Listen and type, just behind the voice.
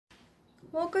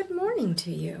Well, good morning to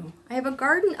you. I have a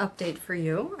garden update for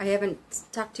you. I haven't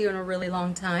talked to you in a really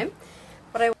long time,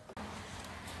 but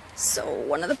So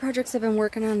one of the projects I've been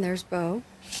working on, there's Bo,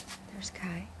 there's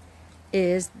Kai,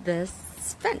 is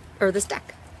this fence, or this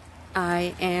deck.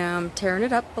 I am tearing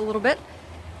it up a little bit,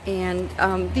 and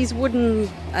these wooden,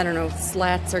 I don't know,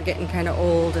 slats are getting kind of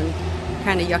old and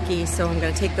kind of yucky, so I'm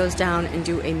going to take those down and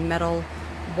do a metal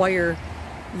wire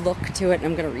look to it, and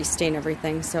I'm going to restain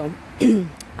everything. So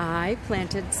I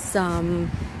planted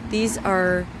some, these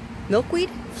are milkweed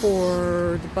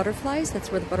for the butterflies.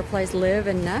 That's where the butterflies live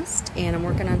and nest, and I'm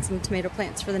working on some tomato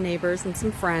plants for the neighbors and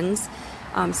some friends.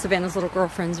 Savannah's little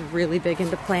girlfriend's really big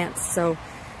into plants, so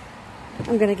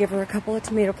I'm going to give her a couple of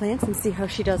tomato plants and see how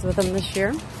she does with them this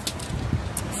year.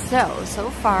 So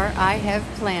far I have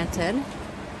planted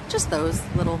just those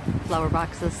little flower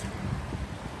boxes,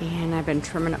 and I've been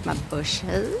trimming up my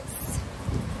bushes,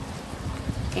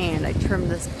 and I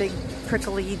trimmed this big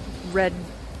prickly red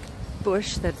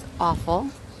bush that's awful.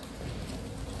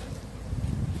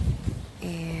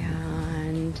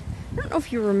 And I don't know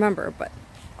if you remember, but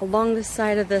along the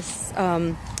side of this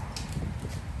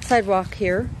sidewalk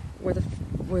here, where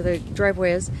the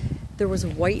driveway is, there was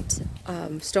white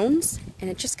stones, and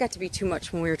it just got to be too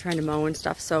much when we were trying to mow and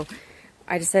stuff. So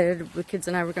I decided the kids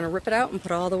and I were going to rip it out and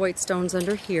put all the white stones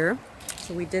under here.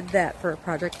 So we did that for a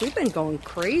project. We've been going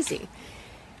crazy.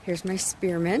 Here's my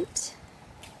spearmint.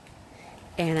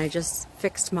 And I just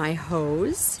fixed my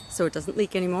hose so it doesn't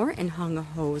leak anymore and hung a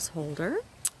hose holder.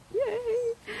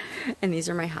 Yay! And these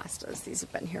are my hostas. These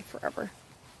have been here forever.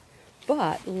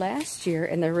 But last year,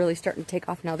 and they're really starting to take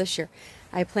off now this year,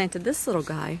 I planted this little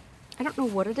guy. I don't know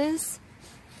what it is,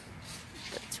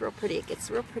 but it's real pretty. It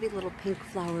gets real pretty little pink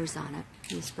flowers on it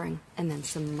in the spring. And then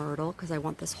some myrtle, because I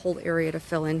want this whole area to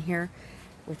fill in here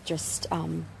with just,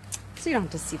 so you don't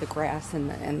have to see the grass and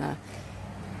the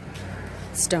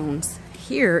stones.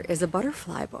 Here is a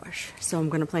butterfly bush, so I'm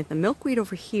going to plant the milkweed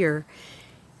over here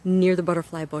near the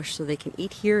butterfly bush so they can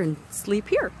eat here and sleep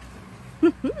here.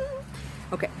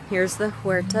 Okay, here's the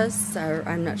huertas, or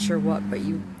I'm not sure what, but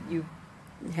you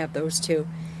have those too,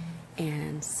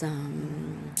 and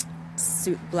some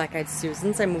black-eyed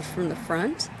Susans I moved from the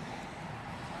front,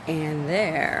 and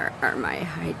there are my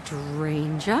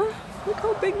hydrangea. Look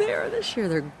how big they are this year.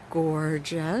 They're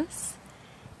gorgeous.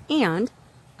 And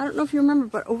I don't know if you remember,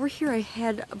 but over here I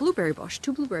had a blueberry bush,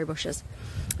 2 blueberry bushes,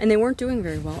 and they weren't doing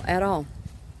very well at all.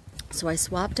 So I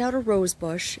swapped out a rose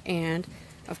bush, and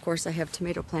of course I have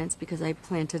tomato plants because I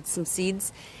planted some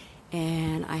seeds,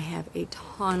 and I have a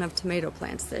ton of tomato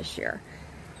plants this year.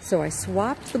 So I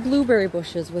swapped the blueberry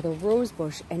bushes with a rose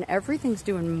bush, and everything's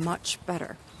doing much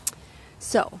better.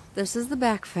 So this is the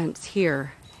back fence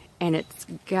here, and it's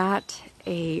got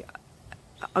a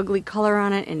ugly color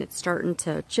on it, and it's starting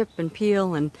to chip and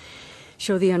peel and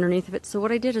show the underneath of it. So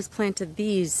what I did is planted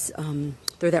these,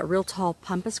 they're that real tall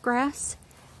pampas grass,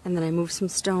 and then I moved some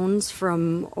stones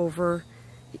from over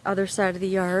the other side of the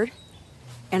yard,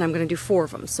 and I'm going to do 4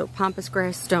 of them. So pampas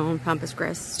grass, stone, pampas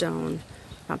grass, stone,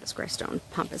 pampas grass, stone,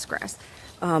 pampas grass.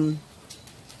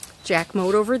 Jack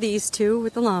mowed over these 2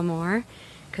 with the lawnmower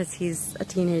because he's a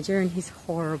teenager and he's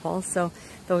horrible. So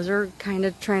those are kind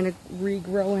of trying to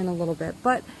regrow in a little bit.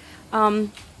 But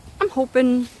I'm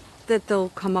hoping that they'll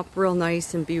come up real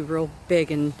nice and be real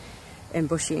big and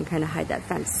bushy and kind of hide that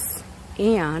fence.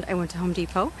 And I went to Home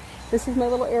Depot. This is my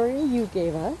little area you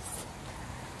gave us.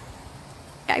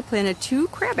 I planted 2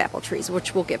 crabapple trees,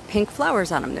 which will get pink flowers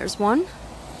on them. There's one,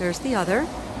 there's the other,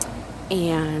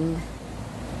 and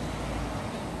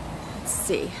let's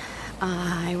see.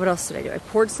 What else did I do? I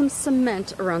poured some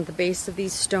cement around the base of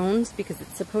these stones because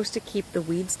it's supposed to keep the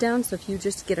weeds down. So if you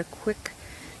just get a quick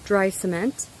dry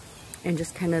cement and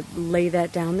just kind of lay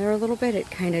that down there a little bit,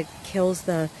 it kind of kills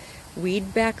the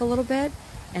weed back a little bit.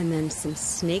 And then some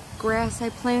snake grass I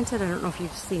planted. I don't know if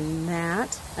you've seen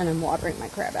that. And I'm watering my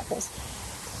crab apples.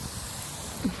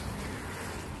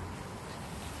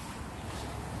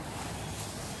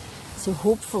 So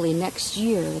hopefully next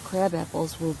year the crab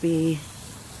apples will be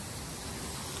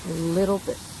a little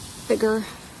bit bigger.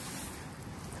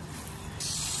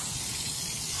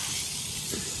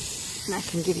 And I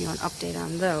can give you an update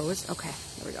on those. Okay,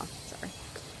 there we go. Sorry.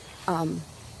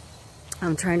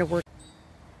 I'm trying to work.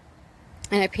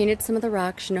 And I painted some of the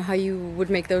rocks. You know how you would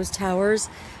make those towers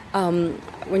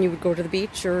when you would go to the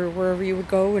beach or wherever you would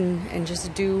go and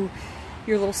just do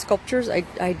your little sculptures?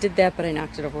 I did that, but I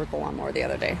knocked it over with the lawnmower the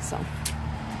other day, so.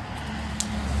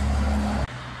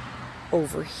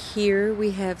 Over here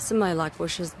we have some lilac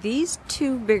bushes. These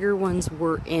 2 bigger ones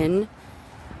were in.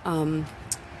 And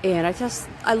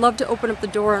I love to open up the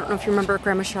door. I don't know if you remember at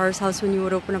Grandma Shar's house when you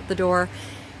would open up the door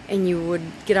and you would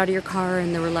get out of your car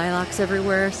and there were lilacs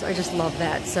everywhere. So I just love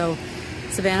that. So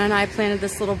Savannah and I planted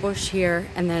this little bush here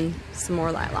and then some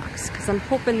more lilacs because I'm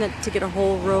hoping that to get a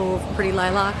whole row of pretty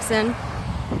lilacs in.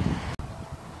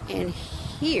 And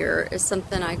here is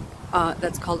something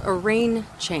that's called a rain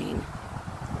chain.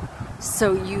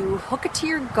 So you hook it to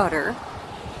your gutter,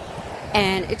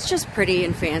 and it's just pretty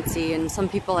and fancy. And some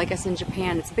people, I guess in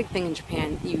Japan, it's a big thing in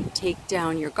Japan, you take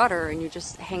down your gutter and you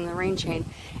just hang the rain chain.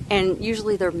 And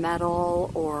usually they're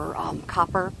metal or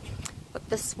copper. But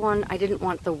this one, I didn't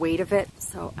want the weight of it,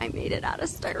 so I made it out of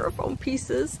styrofoam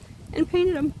pieces and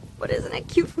painted them. But isn't it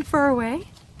cute from far away?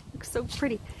 Looks so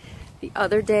pretty. The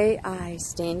other day, I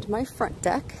stained my front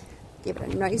deck, gave it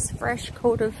a nice fresh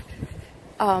coat of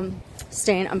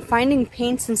stain. I'm finding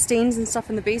paints and stains and stuff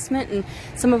in the basement, and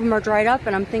some of them are dried up,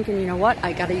 and I'm thinking, you know what,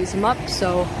 I gotta use them up.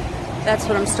 So that's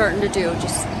what I'm starting to do,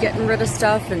 just getting rid of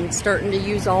stuff and starting to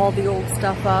use all the old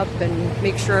stuff up and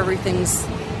make sure everything's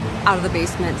out of the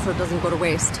basement so it doesn't go to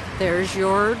waste. There's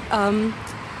your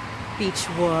beech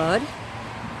wood,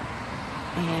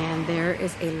 and there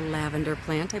is a lavender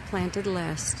plant I planted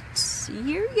last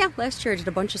year. Yeah, last year I did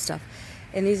a bunch of stuff.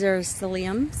 And these are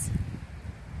psylliums,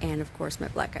 and of course my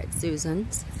black-eyed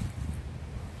Susans.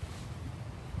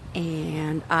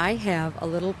 And I have a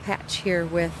little patch here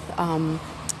with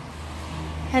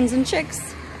hens and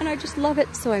chicks, and I just love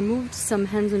it. So I moved some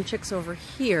hens and chicks over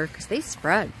here because they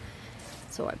spread.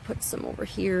 So I put some over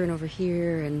here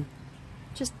and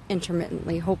just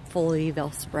intermittently, hopefully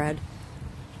they'll spread.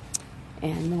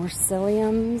 And more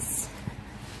psylliums.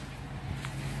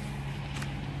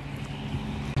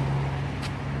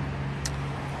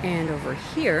 And over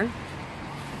here,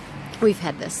 we've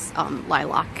had this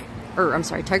lilac, or I'm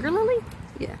sorry, tiger lily?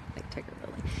 Yeah, like tiger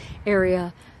lily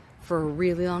area for a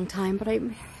really long time, but I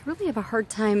really have a hard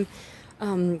time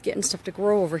getting stuff to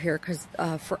grow over here because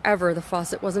forever the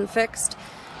faucet wasn't fixed.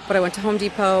 But I went to Home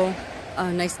Depot,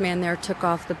 a nice man there took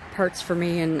off the parts for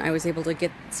me, and I was able to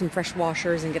get some fresh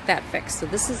washers and get that fixed. So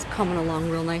this is coming along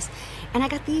real nice. And I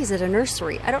got these at a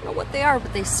nursery. I don't know what they are,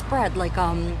 but they spread like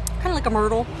kind of like a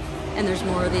myrtle. And there's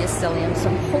more of the psyllium, so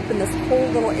I'm hoping this whole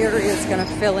little area is going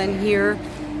to fill in here,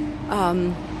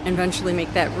 and eventually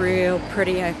make that real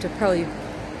pretty. I have to probably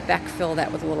backfill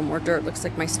that with a little more dirt. Looks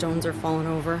like my stones are falling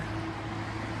over.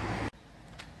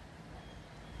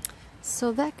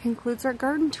 So that concludes our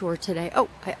garden tour today. Oh,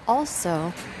 I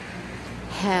also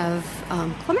have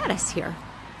clematis here,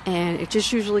 and it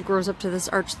just usually grows up to this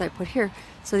arch that I put here.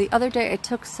 So the other day I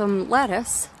took some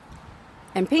lettuce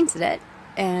and painted it,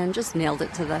 and just nailed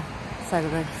it to the side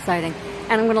of the siding.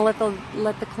 And I'm gonna let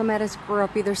the clematis grow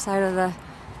up either side of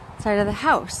the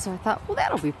house. So I thought, well,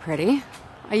 that'll be pretty.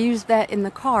 I used that in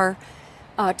the car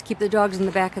to keep the dogs in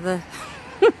the back of the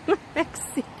back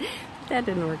seat. That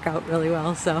didn't work out really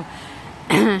well. So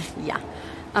yeah.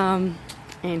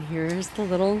 And here's the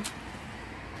little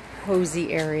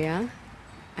cozy area.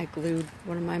 I glued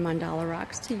one of my mandala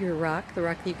rocks to your rock, the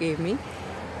rock you gave me.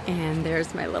 And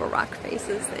there's my little rock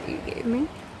faces that you gave me.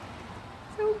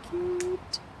 So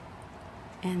cute.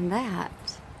 And that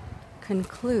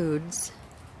concludes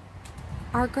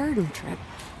our garden trip.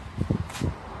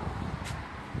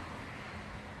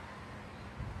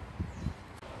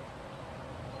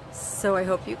 So I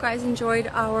hope you guys enjoyed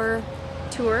our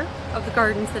tour of the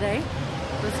garden today.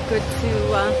 It was good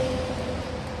to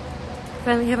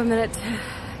finally have a minute to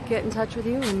get in touch with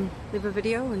you and leave a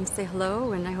video and say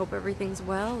hello, and I hope everything's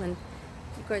well and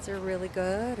you guys are really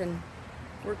good and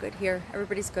we're good here.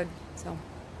 Everybody's good. So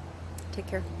take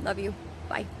care. Love you.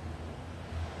 Bye.